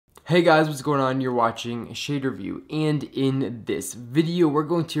Hey guys, what's going on? You're watching Shade Review, and in this video we're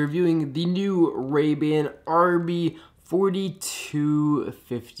going to be reviewing the new Ray-Ban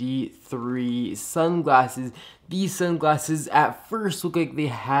RB4253 sunglasses. These sunglasses at first look like they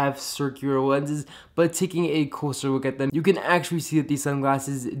have circular lenses, but taking a closer look at them, you can actually see that these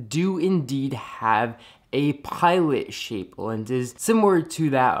sunglasses do indeed have a pilot shaped lenses similar to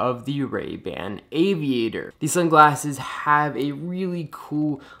that of the Ray-Ban Aviator. These sunglasses have a really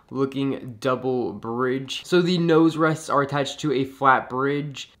cool looking double bridge. So the nose rests are attached to a flat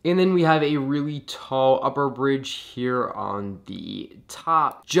bridge, and then we have a really tall upper bridge here on the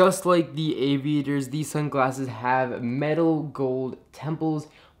top. Just like the Aviators, these sunglasses have metal gold temples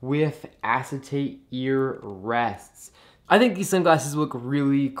with acetate ear rests. I think these sunglasses look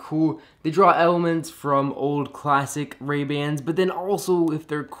really cool. They draw elements from old classic Ray-Bans, but then also with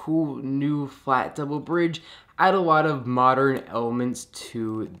their cool new flat double bridge, add a lot of modern elements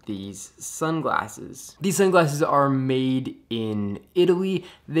to these sunglasses. These sunglasses are made in Italy.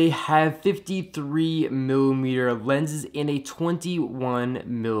 They have 53mm lenses and a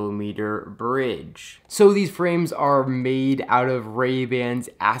 21mm bridge. So these frames are made out of Ray-Ban's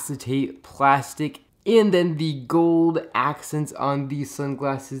acetate plastic. And then the gold accents on these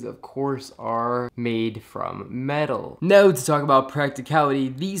sunglasses, of course, are made from metal. Now to talk about practicality,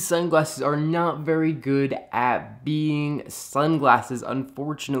 these sunglasses are not very good at being sunglasses,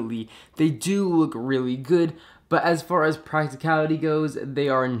 unfortunately. They do look really good, but as far as practicality goes, they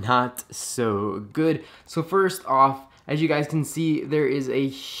are not so good. So first off, as you guys can see, there is a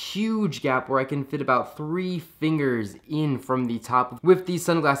huge gap where I can fit about 3 fingers in from the top. With these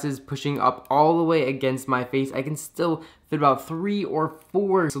sunglasses pushing up all the way against my face, I can still fit about 3 or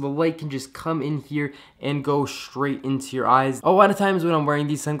 4, so the light can just come in here and go straight into your eyes. A lot of times when I'm wearing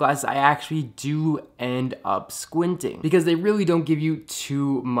these sunglasses, I actually do end up squinting because they really don't give you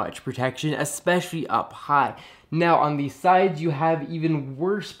too much protection, especially up high. Now on the sides, you have even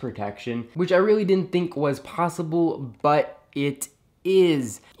worse protection, which I really didn't think was possible, but it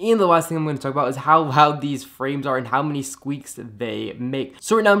is. And the last thing I'm going to talk about is how loud these frames are and how many squeaks they make.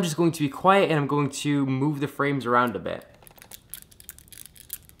 So right now I'm just going to be quiet and I'm going to move the frames around a bit.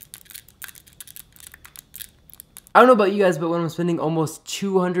 I don't know about you guys, but when I'm spending almost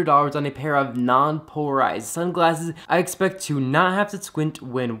 $200 on a pair of non-polarized sunglasses, I expect to not have to squint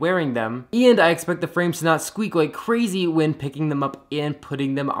when wearing them, and I expect the frames to not squeak like crazy when picking them up and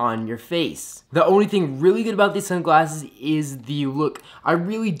putting them on your face. The only thing really good about these sunglasses is the look. I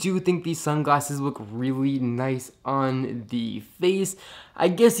really do think these sunglasses look really nice on the face. I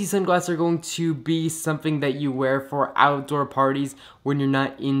guess these sunglasses are going to be something that you wear for outdoor parties when you're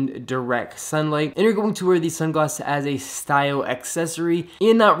not in direct sunlight, and you're going to wear these sunglasses as a style accessory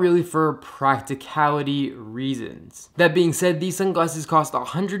and not really for practicality reasons. That being said, these sunglasses cost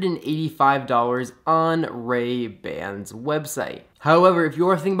 $185 on Ray-Ban's website. However, if you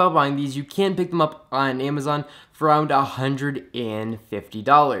are thinking about buying these, you can pick them up on Amazon for around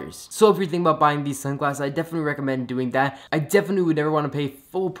 $150. So if you're thinking about buying these sunglasses, I definitely recommend doing that. I definitely would never want to pay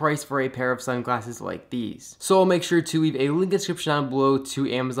full price for a pair of sunglasses like these. So I'll make sure to leave a link in the description down below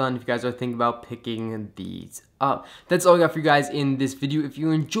to Amazon if you guys are thinking about picking these up. That's all I got for you guys in this video. If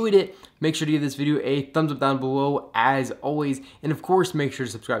you enjoyed it, make sure to give this video a thumbs up down below as always, and of course make sure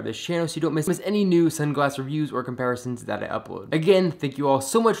to subscribe to this channel so you don't miss any new sunglass reviews or comparisons that I upload. Again, thank you all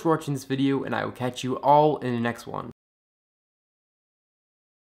so much for watching this video, and I will catch you all in the next one.